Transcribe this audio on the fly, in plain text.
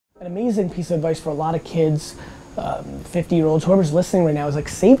An amazing piece of advice for a lot of kids, 50-year-olds, whoever's listening right now, is like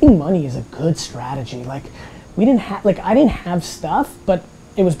saving money is a good strategy. Like I didn't have stuff, but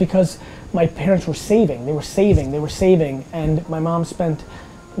it was because my parents were saving. They were saving, and my mom spent.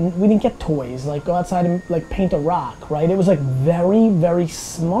 We didn't get toys. Like go outside and like paint a rock, right? It was like very, very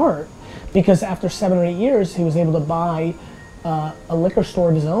smart, because after 7 or 8 years, he was able to buy a liquor store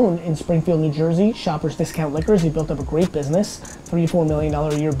of his own in Springfield, New Jersey, Shoppers Discount Liquors. He built up a great business, $3 to $4 million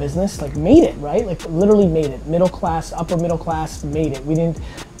a year business, like made it, right? Like literally made it. Middle class, upper middle class, made it. We didn't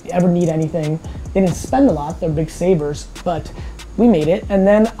ever need anything. They didn't spend a lot, they're big savers, but we made it. And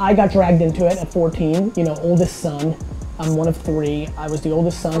then I got dragged into it at 14, you know, oldest son. I'm one of 3. I was the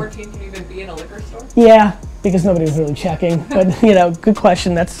oldest son. 14 can even be in a liquor store? Yeah, because nobody was really checking. But you know, good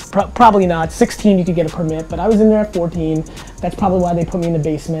question. That's probably not. 16 you could get a permit, but I was in there at 14. That's probably why they put me in the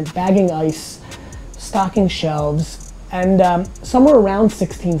basement, bagging ice, stocking shelves. And somewhere around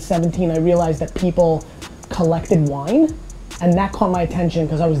 16, 17, I realized that people collected wine, and that caught my attention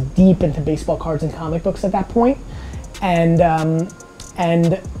because I was deep into baseball cards and comic books at that point. And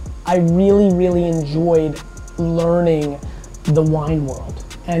I really, really enjoyed learning the wine world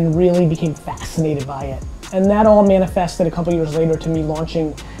and really became fascinated by it. And that all manifested a couple years later to me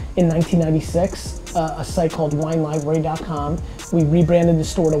launching in 1996 a site called WineLibrary.com. We rebranded the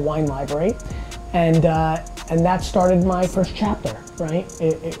store to Wine Library, and that started my first chapter, right?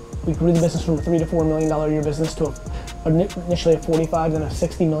 We grew the business from a $3 to $4 million a year business to initially a $45 and a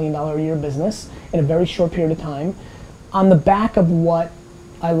 $60 million a year business in a very short period of time, on the back of what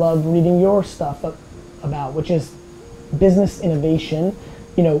I love reading your stuff about, which is business innovation,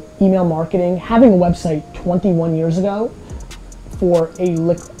 you know, email marketing. Having a website 21 years ago for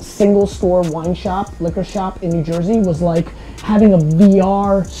a single store wine shop, liquor shop in New Jersey was like having a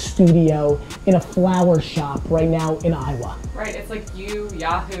VR studio in a flower shop right now in Iowa. Right, it's like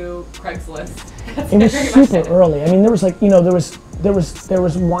Yahoo, Craigslist. It was super early. I mean, there was like, you know, there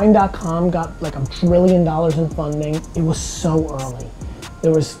was wine.com got like $1 trillion in funding. It was so early.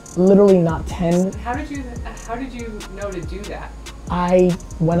 There was literally not 10. How did you know to do that? I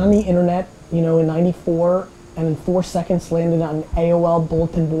went on the internet, you know, in '94, and in 4 seconds landed on an AOL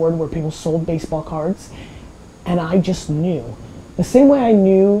bulletin board where people sold baseball cards, and I just knew. The same way I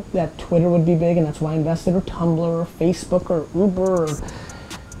knew that Twitter would be big, and that's why I invested, or Tumblr, or Facebook, or Uber, or,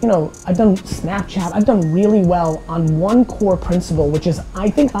 you know, I've done Snapchat. I've done really well on one core principle, which is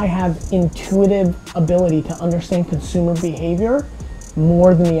I think I have intuitive ability to understand consumer behavior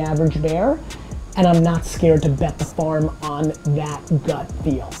more than the average bear, and I'm not scared to bet the farm on that gut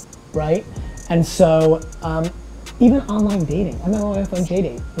feel, right? And so, even online dating, I met my wife on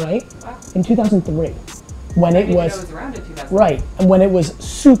JDate, right? Wow. In 2003, when it was, I didn't know it was around in 2003. right, and when it was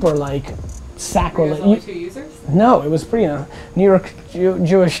super like sacrilege. Only 2 users? No, it was pretty, New York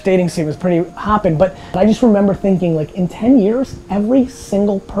Jewish dating scene was pretty hopping, but I just remember thinking, like, in 10 years, every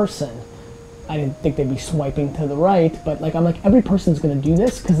single person, I didn't think they'd be swiping to the right, but like, I'm like, every person's gonna do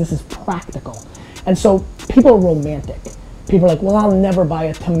this because this is practical. And so people are romantic. People are like, well, I'll never buy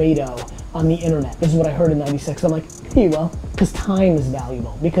a tomato on the internet. This is what I heard in '96. I'm like, yeah, you will, because time is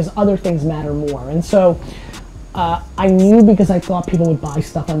valuable, because other things matter more. And so I knew, because I thought people would buy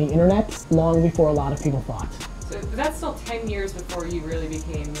stuff on the internet long before a lot of people thought. So that's still 10 years before you really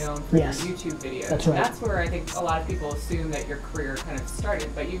became known for Yes, your YouTube videos. that's right. That's where I think a lot of people assume that your career kind of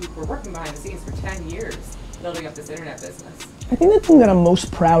started, but you were working behind the scenes for 10 years building up this internet business. I think the thing that I'm most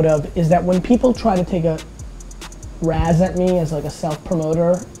proud of is that when people try to take a razz at me as like a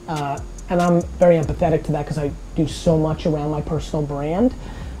self-promoter, and I'm very empathetic to that because I do so much around my personal brand,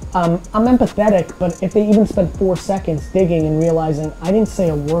 I'm empathetic, but if they even spend 4 seconds digging and realizing I didn't say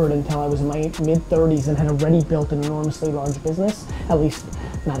a word until I was in my mid-30s and had already built an enormously large business, at least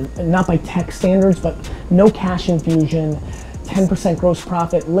not by tech standards, but no cash infusion, 10% gross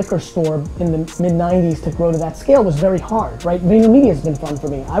profit liquor store in the mid-90s to grow to that scale was very hard, right? VaynerMedia has been fun for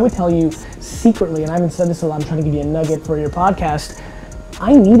me. I would tell you secretly, and I haven't said this a lot, I'm trying to give you a nugget for your podcast,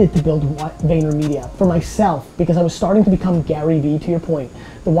 I needed to build VaynerMedia for myself because I was starting to become Garyvee, to your point.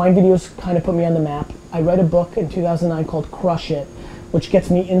 The wine videos kind of put me on the map. I read a book in 2009 called Crush It, which gets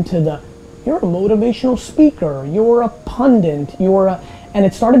me into you're a motivational speaker, you're a pundit, and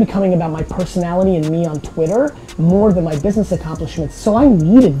it started becoming about my personality and me on Twitter more than my business accomplishments. So I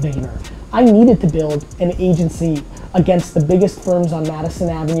needed Vayner. I needed to build an agency against the biggest firms on Madison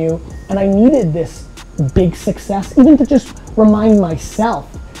Avenue, and I needed this big success, even to just remind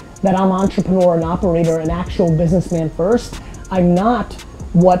myself that I'm an entrepreneur, an operator, an actual businessman first. I'm not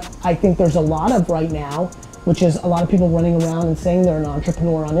what I think there's a lot of right now, which is a lot of people running around and saying they're an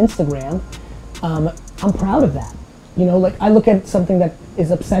entrepreneur on Instagram. I'm proud of that. You know, like I look at something that is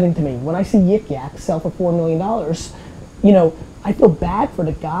upsetting to me. When I see Yik Yak sell for $4 million, you know, I feel bad for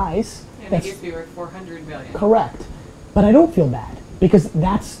the guys. And it used to be worth 400 million. Correct. But I don't feel bad because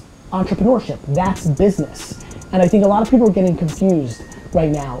that's entrepreneurship, that's business. And I think a lot of people are getting confused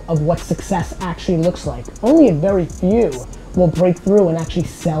right now of what success actually looks like. Only a very few will break through and actually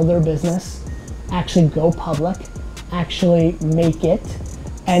sell their business, actually go public, actually make it.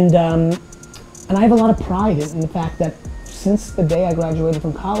 And I have a lot of pride in the fact that since the day I graduated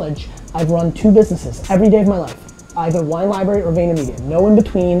from college, I've run 2 businesses every day of my life. Either Wine Library or VaynerMedia. No in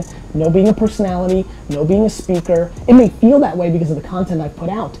between, no being a personality, no being a speaker. It may feel that way because of the content I've put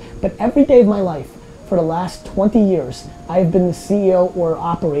out, but every day of my life for the last 20 years, I've been the CEO or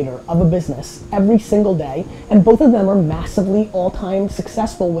operator of a business every single day, and both of them are massively all-time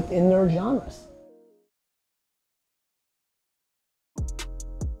successful within their genres.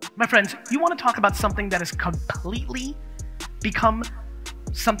 My friends, you want to talk about something that has completely become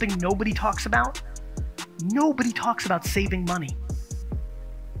something nobody talks about? Nobody talks about saving money.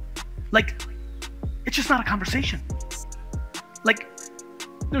 Like, it's just not a conversation. Like,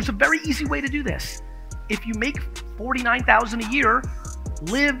 there's a very easy way to do this. If you make $49,000 a year,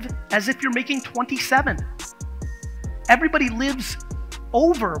 live as if you're making 27. Everybody lives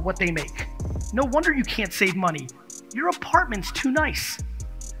over what they make. No wonder you can't save money. Your apartment's too nice.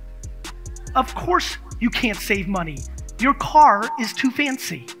 Of course you can't save money. Your car is too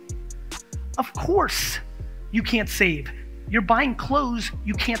fancy. Of course you can't save. You're buying clothes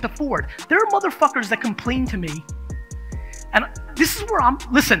you can't afford. There are motherfuckers that complain to me. And this is where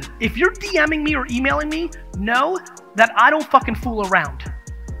listen, if you're DMing me or emailing me, know that I don't fucking fool around.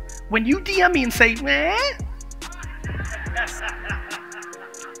 When you DM me and say,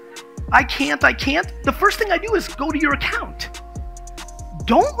 I can't, the first thing I do is go to your account.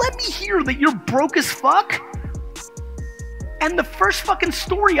 Don't let me hear that you're broke as fuck. And the first fucking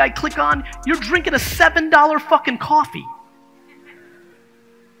story I click on, you're drinking a $7 fucking coffee.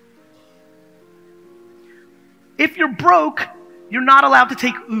 If you're broke, you're not allowed to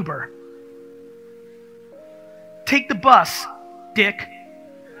take Uber. Take the bus, dick.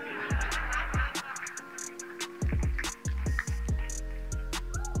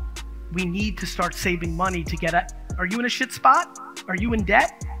 We need to start saving money to get at. Are you in a shit spot? Are you in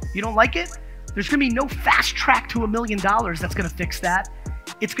debt? You don't like it? There's gonna be no fast track to $1 million that's gonna fix that.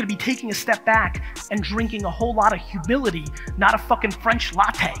 It's gonna be taking a step back and drinking a whole lot of humility, not a fucking French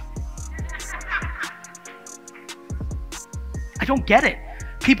latte. I don't get it.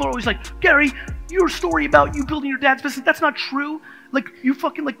 People are always like, Gary, your story about you building your dad's business, that's not true. Like, you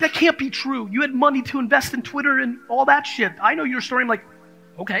fucking, like, that can't be true. You had money to invest in Twitter and all that shit. I know your story. I'm like,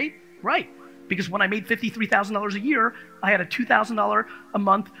 okay, right. Because when I made $53,000 a year, I had a $2,000 a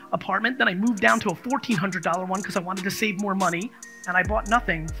month apartment. Then I moved down to a $1,400 one because I wanted to save more money. And I bought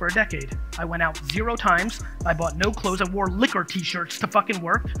nothing for a decade. I went out 0 times. I bought no clothes. I wore liquor t-shirts to fucking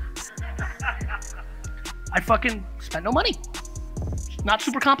work. I fucking spent no money. Not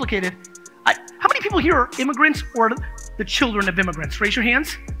super complicated. How many people here are immigrants or the children of immigrants? Raise your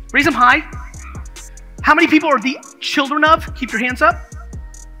hands. Raise them high. How many people are the children of? Keep your hands up.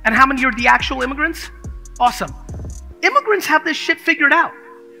 And how many are the actual immigrants? Awesome. Immigrants have this shit figured out.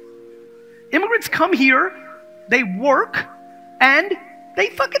 Immigrants come here, they work, and they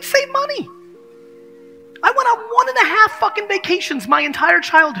fucking save money. I went on 1.5 fucking vacations my entire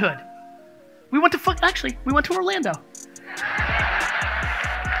childhood. We went to we went to Orlando.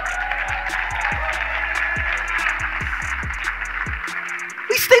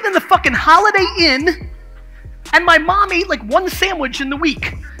 We stayed in the fucking Holiday Inn, and my mom ate like 1 sandwich in the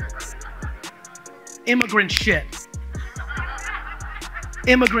week. Immigrant shit.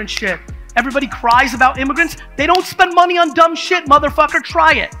 Immigrant shit. Everybody cries about immigrants. They don't spend money on dumb shit, motherfucker.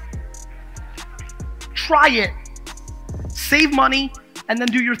 Try it. Try it. Save money and then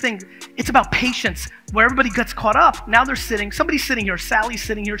do your thing. It's about patience. Where everybody gets caught up, now they're sitting, somebody's sitting here, Sally's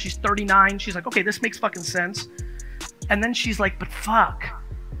sitting here, she's 39, she's like, okay, this makes fucking sense. And then she's like, but fuck.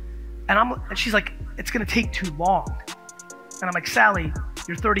 And she's like, it's gonna take too long. And I'm like, Sally,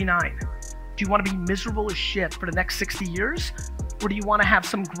 you're 39. Do you wanna be miserable as shit for the next 60 years? Or do you wanna have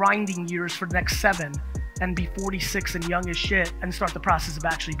some grinding years for the next 7 and be 46 and young as shit and start the process of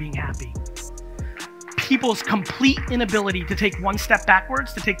actually being happy? People's complete inability to take 1 step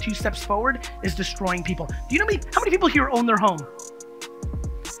backwards, to take 2 steps forward, is destroying people. Do you know how many people here own their home?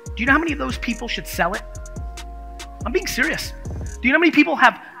 Do you know how many of those people should sell it? I'm being serious. Do you know how many people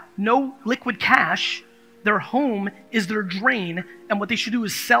have no liquid cash their home is their drain, and what they should do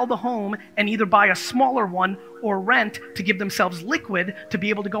is sell the home and either buy a smaller one or rent to give themselves liquid to be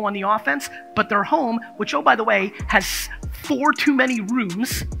able to go on the offense. But their home, which, oh, by the way, has 4 too many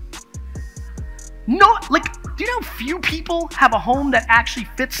rooms. No, like, do you know few people have a home that actually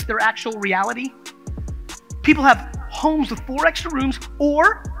fits their actual reality? People have homes with 4 extra rooms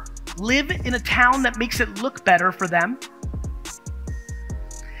or live in a town that makes it look better for them.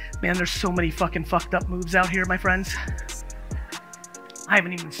 Man, there's so many fucking fucked up moves out here, my friends. I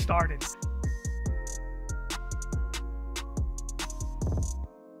haven't even started.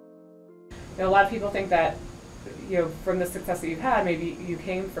 A lot of people think that, from the success that you've had, maybe you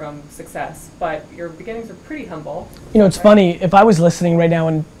came from success, but your beginnings are pretty humble. It's funny, if I was listening right now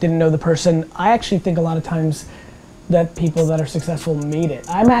and didn't know the person, I actually think a lot of times that people that are successful made it.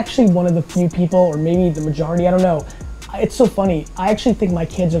 I'm actually one of the few people, or maybe the majority, I don't know. It's so funny. I actually think my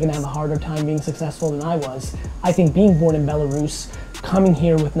kids are gonna have a harder time being successful than I was. I think being born in Belarus, coming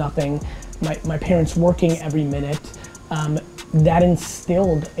here with nothing, my parents working every minute, that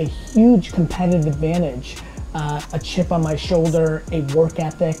instilled a huge competitive advantage, a chip on my shoulder, a work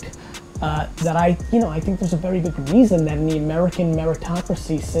ethic, that I think there's a very big reason that in the American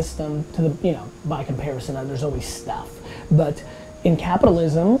meritocracy system, by comparison, there's always stuff, but in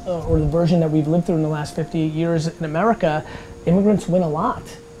capitalism, or the version that we've lived through in the last 50 years in America, immigrants win a lot.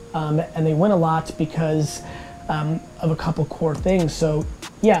 And they win a lot because of a couple core things. So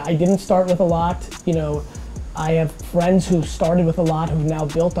yeah, I didn't start with a lot. I have friends who started with a lot who've now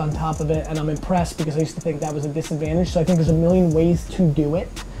built on top of it, and I'm impressed because I used to think that was a disadvantage. So I think there's a million ways to do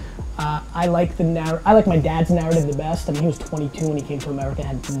it. I like my dad's narrative the best. I mean, he was 22 when he came to America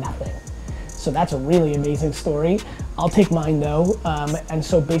and had nothing. So that's a really amazing story. I'll take mine though. And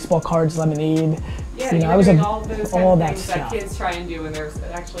so baseball cards, lemonade. Yeah, I was all those all kind of that things stuff that kids try and do when they're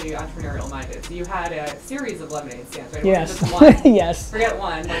actually entrepreneurial minded. So you had a series of lemonade stands, right? Yes. Just one. Yes. Forget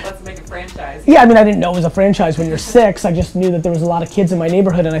one, but let's make a franchise. Yeah, I mean, I didn't know it was a franchise when you're 6. I just knew that there was a lot of kids in my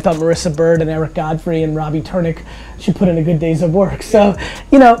neighborhood, and I thought Marissa Bird and Eric Godfrey and Robbie Turnick should put in a good days of work. So,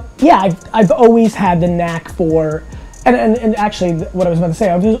 yeah, I've always had the knack for. And actually, what I was about to say,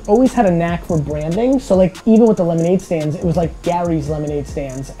 I've always had a knack for branding. So like, even with the lemonade stands, it was like Gary's lemonade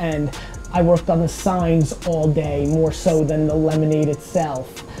stands. And I worked on the signs all day, more so than the lemonade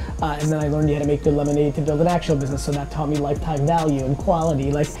itself. And then I learned you had to make good lemonade to build an actual business. So that taught me lifetime value and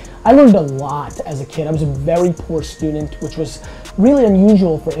quality. Like, I learned a lot as a kid. I was a very poor student, which was really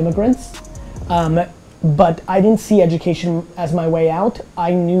unusual for immigrants. But I didn't see education as my way out.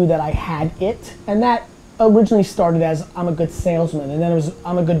 I knew that I had it, and that originally started as I'm a good salesman, and then it was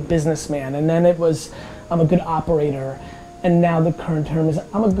I'm a good businessman, and then it was I'm a good operator, and now the current term is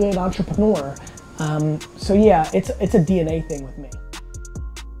I'm a good entrepreneur. So yeah, it's a DNA thing with me.